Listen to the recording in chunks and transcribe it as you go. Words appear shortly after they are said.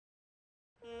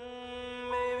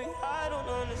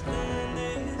understand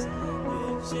this.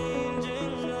 You're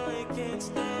changing, I can't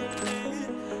stand it.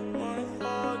 My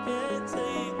heart can't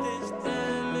take this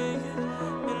damage.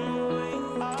 In the way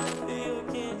I feel,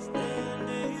 can't stand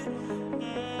it.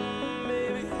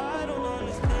 Baby, I don't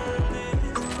understand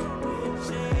this. You're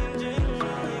changing,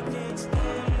 I can't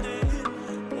stand it.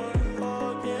 My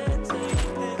heart can't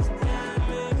take this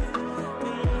damage.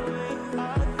 In the way I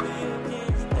feel,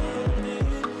 can't stand it.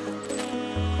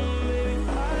 Baby,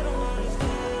 I don't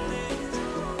understand this.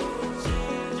 You're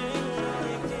changing, I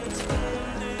can't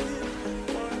stand it.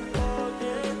 My heart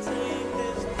can't take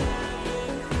this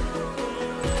damage. In the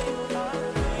way I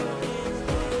feel, can't stand it.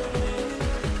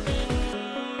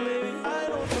 Baby, I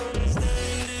don't understand it.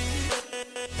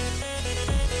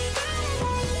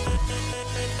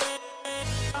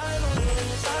 I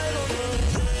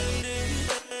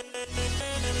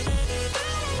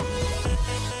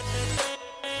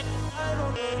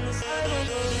don't understand it. I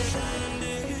don't understand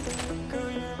it.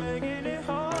 Girl, you're making it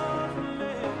hard for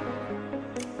me.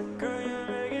 Girl, you're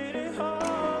making it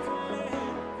hard for me.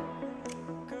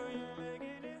 Girl, you're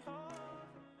making it hard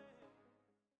for me.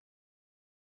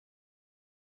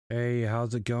 Hey,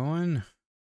 how's it going?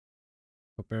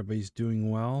 Hope everybody's doing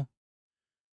well.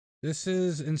 This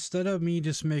is, instead of me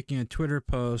just making a Twitter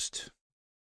post,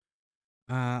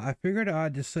 I figured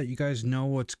I'd just let you guys know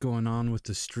what's going on with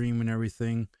the stream and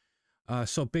everything.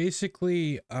 So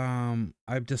basically,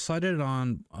 I've decided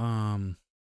on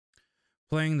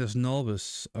playing this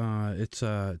Nolvus. It's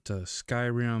a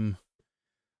Skyrim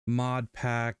mod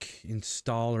pack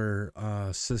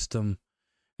installer system.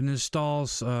 It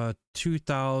installs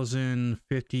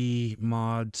 2050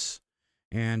 mods,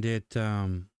 and it's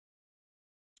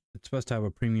supposed to have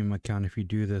a premium account if you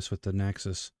do this with the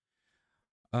Nexus.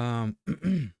 I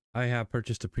have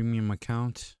purchased a premium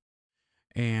account,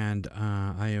 and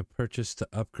I have purchased the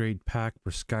upgrade pack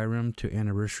for Skyrim to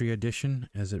Anniversary Edition,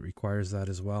 as it requires that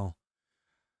as well.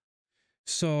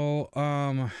 So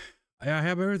I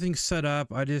have everything set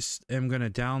up. I just am going to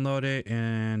download it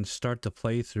and start the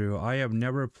playthrough. I have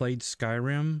never played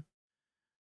Skyrim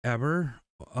ever.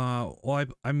 Well,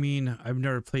 I mean, I've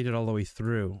never played it all the way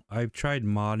through. I've tried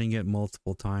modding it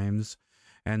multiple times,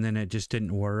 and then it just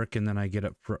didn't work, and then I get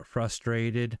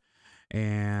frustrated,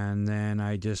 and then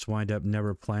I just wind up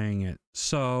never playing it.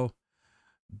 So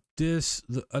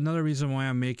another reason why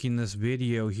I'm making this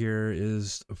video here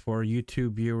is for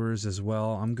YouTube viewers as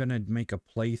well. I'm gonna make a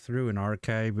playthrough and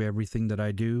archive everything that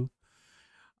I do,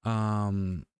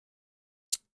 and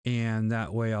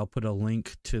that way I'll put a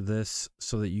link to this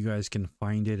so that you guys can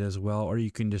find it as well, or you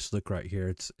can just look right here.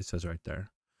 It says right there.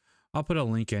 I'll put a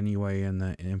link anyway in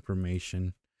the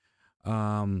information.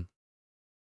 Yeah,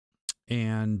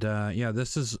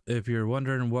 this is, if you're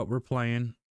wondering what we're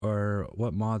playing or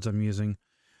what mods I'm using,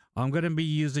 I'm going to be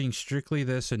using strictly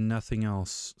this and nothing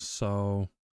else. So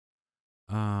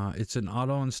it's an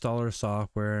auto installer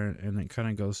software, and it kind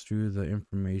of goes through the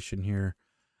information here.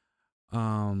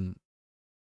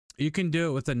 You can do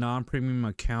it with a non-premium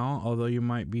account, although it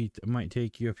might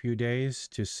take you a few days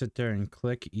to sit there and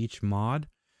click each mod.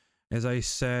 As I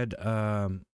said,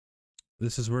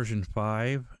 this is version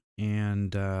 5,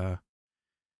 and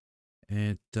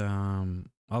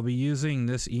I'll be using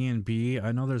this E&B.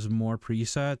 I know there's more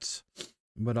presets,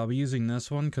 but I'll be using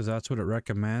this one because that's what it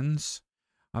recommends.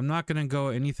 I'm not going to go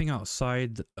anything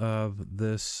outside of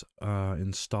this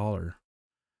installer.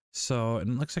 So,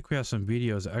 and it looks like we have some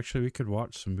videos. Actually, we could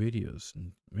watch some videos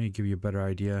and maybe give you a better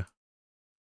idea.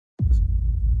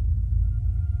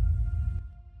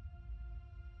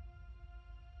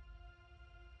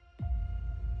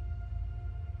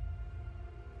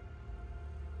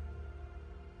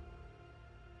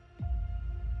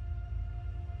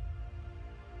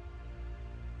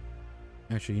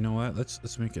 Actually, you know what?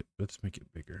 Let's make it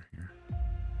bigger here.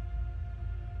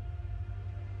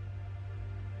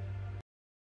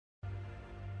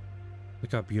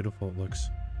 Look how beautiful it looks.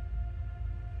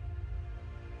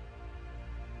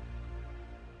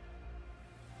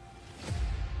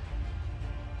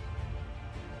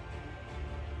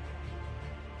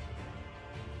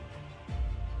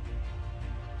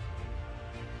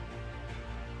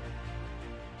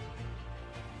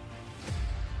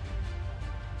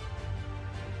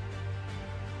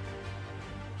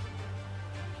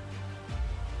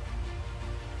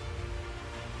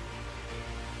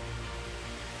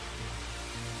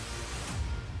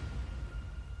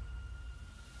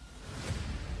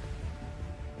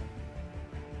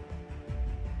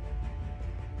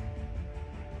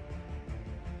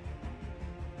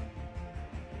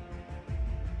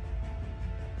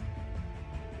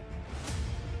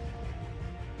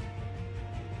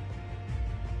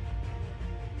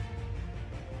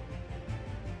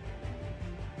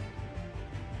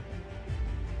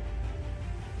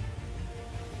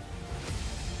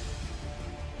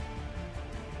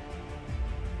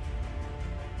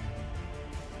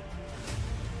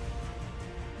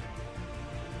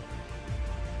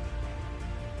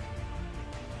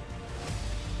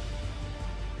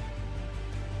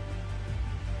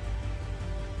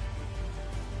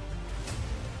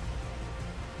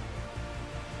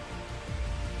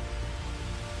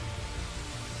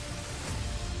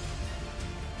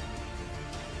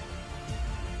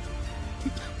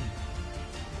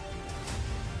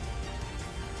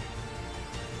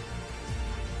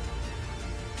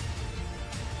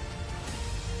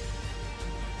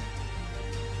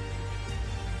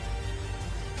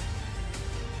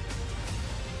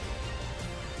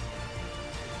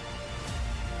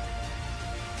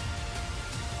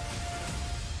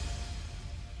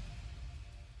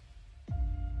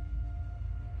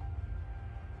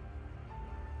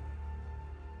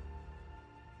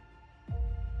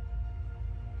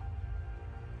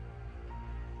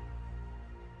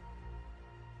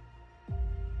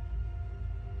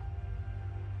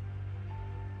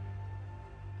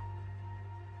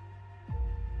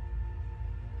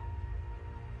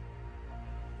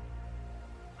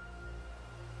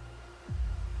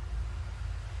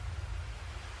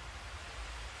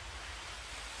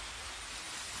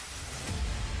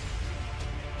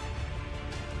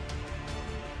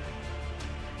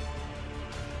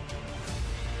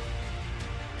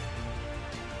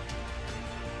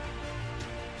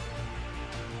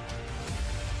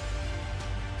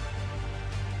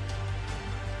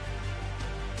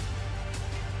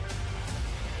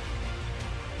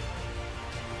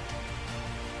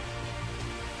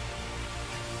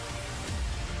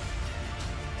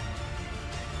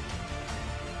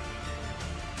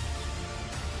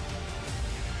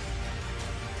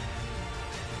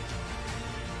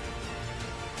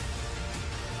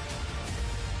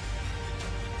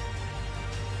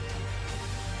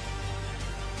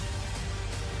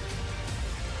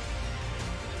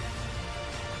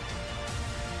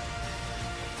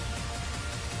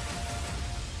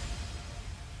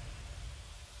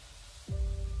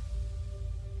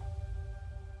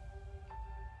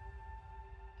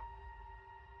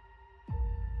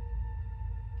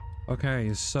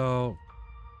 Okay, so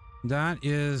that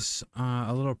is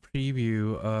a little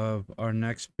preview of our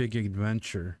next big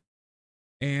adventure.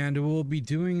 And we'll be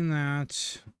doing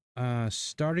that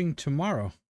starting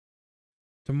tomorrow.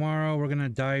 Tomorrow we're going to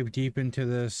dive deep into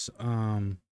this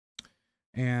and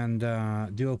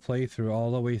do a playthrough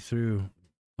all the way through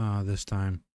this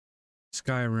time.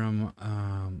 Skyrim,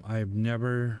 I've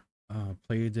never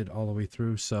played it all the way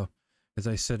through, so as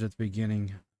I said at the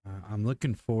beginning, I'm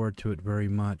looking forward to it very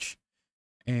much.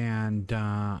 And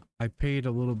I paid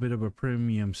a little bit of a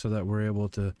premium so that we're able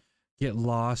to get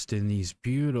lost in these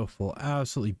beautiful,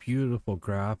 absolutely beautiful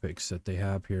graphics that they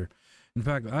have here. In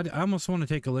fact, I almost want to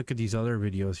take a look at these other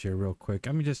videos here real quick.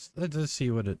 I mean, let's just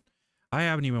see what it... I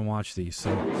haven't even watched these,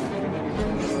 so...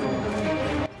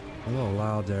 A little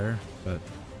loud there, but...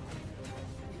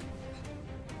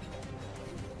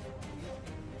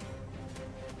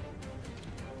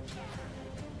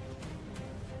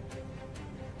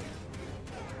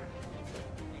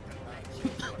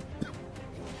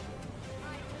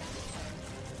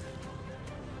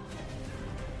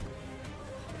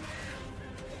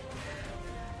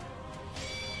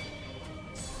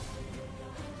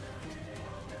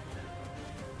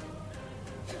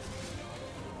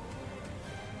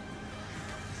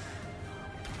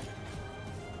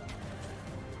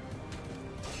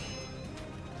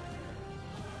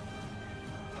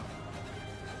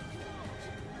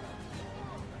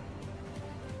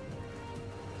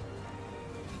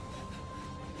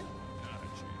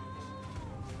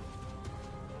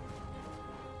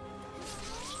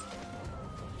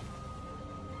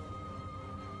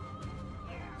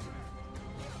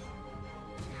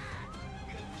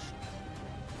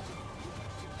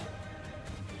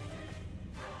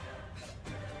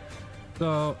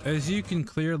 So, as you can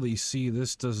clearly see,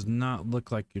 this does not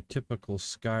look like your typical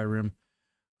Skyrim.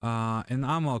 And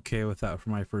I'm okay with that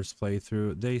for my first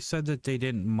playthrough. They said that they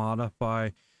didn't modify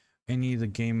any of the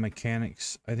game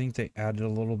mechanics. I think they added a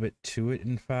little bit to it,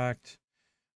 in fact.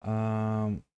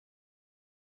 So,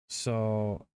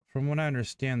 from what I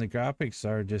understand, the graphics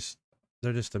are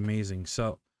they're just amazing.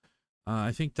 So,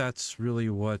 I think that's really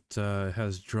what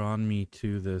has drawn me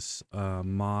to this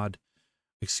mod.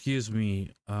 Excuse me,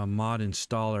 mod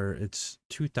installer. It's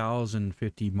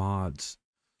 2050 mods.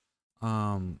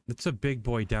 It's a big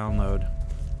boy download.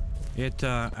 It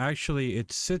actually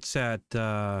it sits at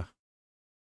 400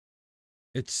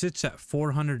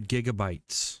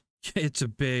 gigabytes. It's a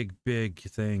big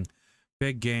thing,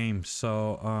 big game.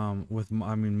 So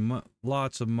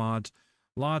lots of mods,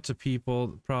 lots of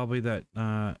people probably that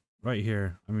right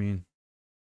here. I mean,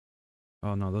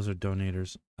 oh no, those are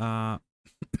donators.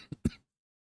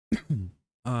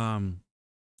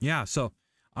 Yeah, so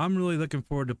I'm really looking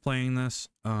forward to playing this.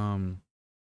 And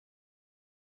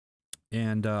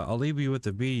I'll leave you with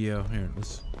the video here.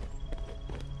 Let's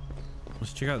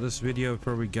check out this video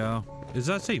before we go. Does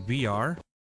that say VR? What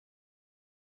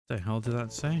the hell did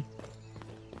that say?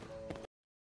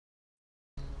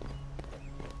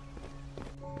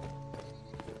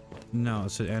 No,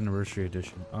 it's an anniversary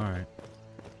edition. All right.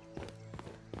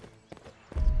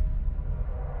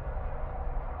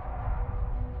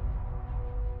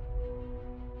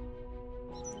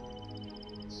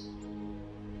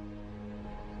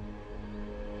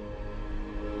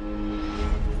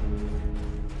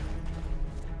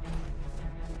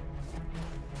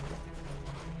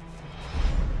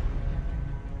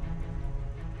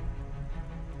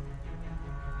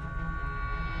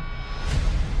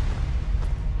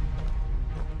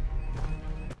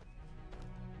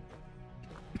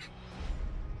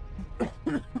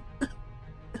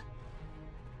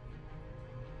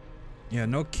 Yeah,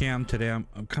 no cam today. I'm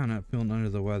kind of feeling under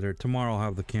the weather. Tomorrow I'll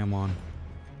have the cam on.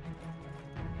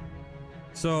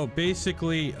 So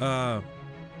basically,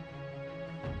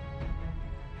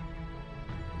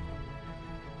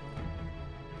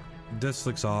 this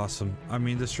looks awesome. I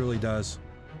mean, this really does.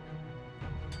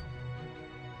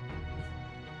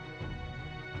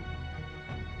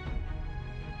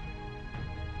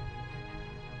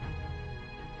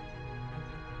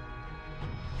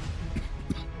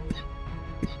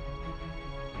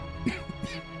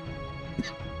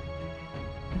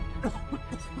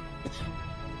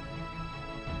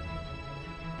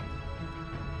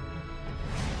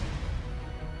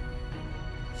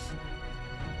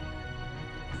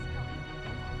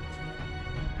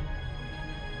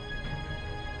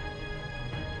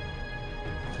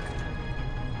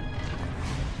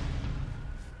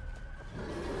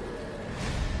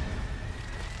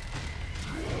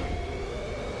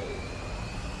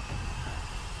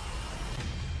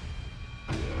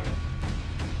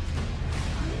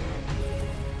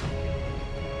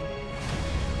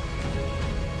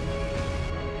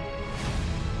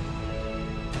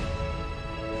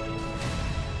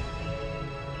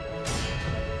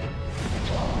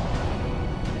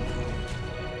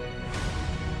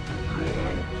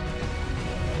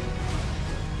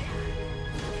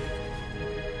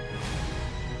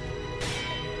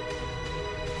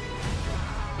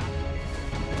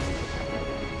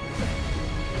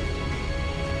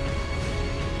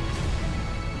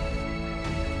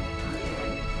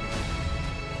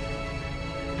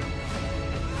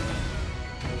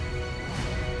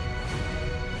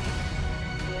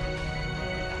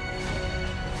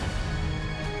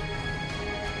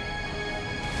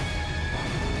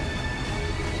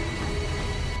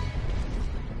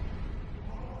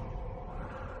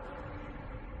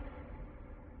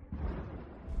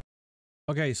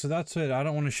 Okay, so that's it. I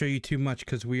don't want to show you too much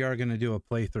because we are gonna do a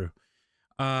playthrough.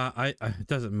 It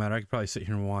doesn't matter. I could probably sit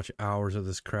here and watch hours of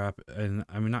this crap, and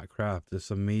I mean not crap. This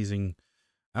amazing,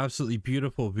 absolutely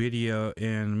beautiful video,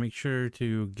 and make sure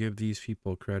to give these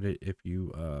people credit if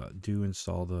you do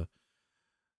install the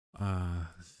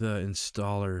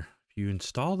installer. If you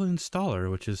install the installer,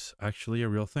 which is actually a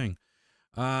real thing.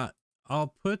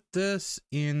 I'll put this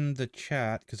in the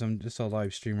chat because I'm just a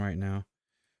live stream right now.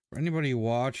 For anybody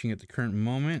watching at the current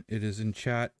moment, it is in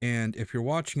chat. And if you're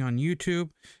watching on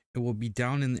YouTube, it will be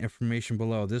down in the information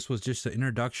below. This was just an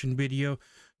introduction video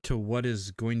to what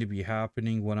is going to be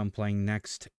happening, what I'm playing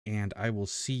next. And I will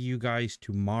see you guys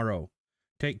tomorrow.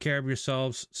 Take care of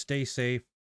yourselves. Stay safe.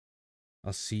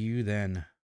 I'll see you then.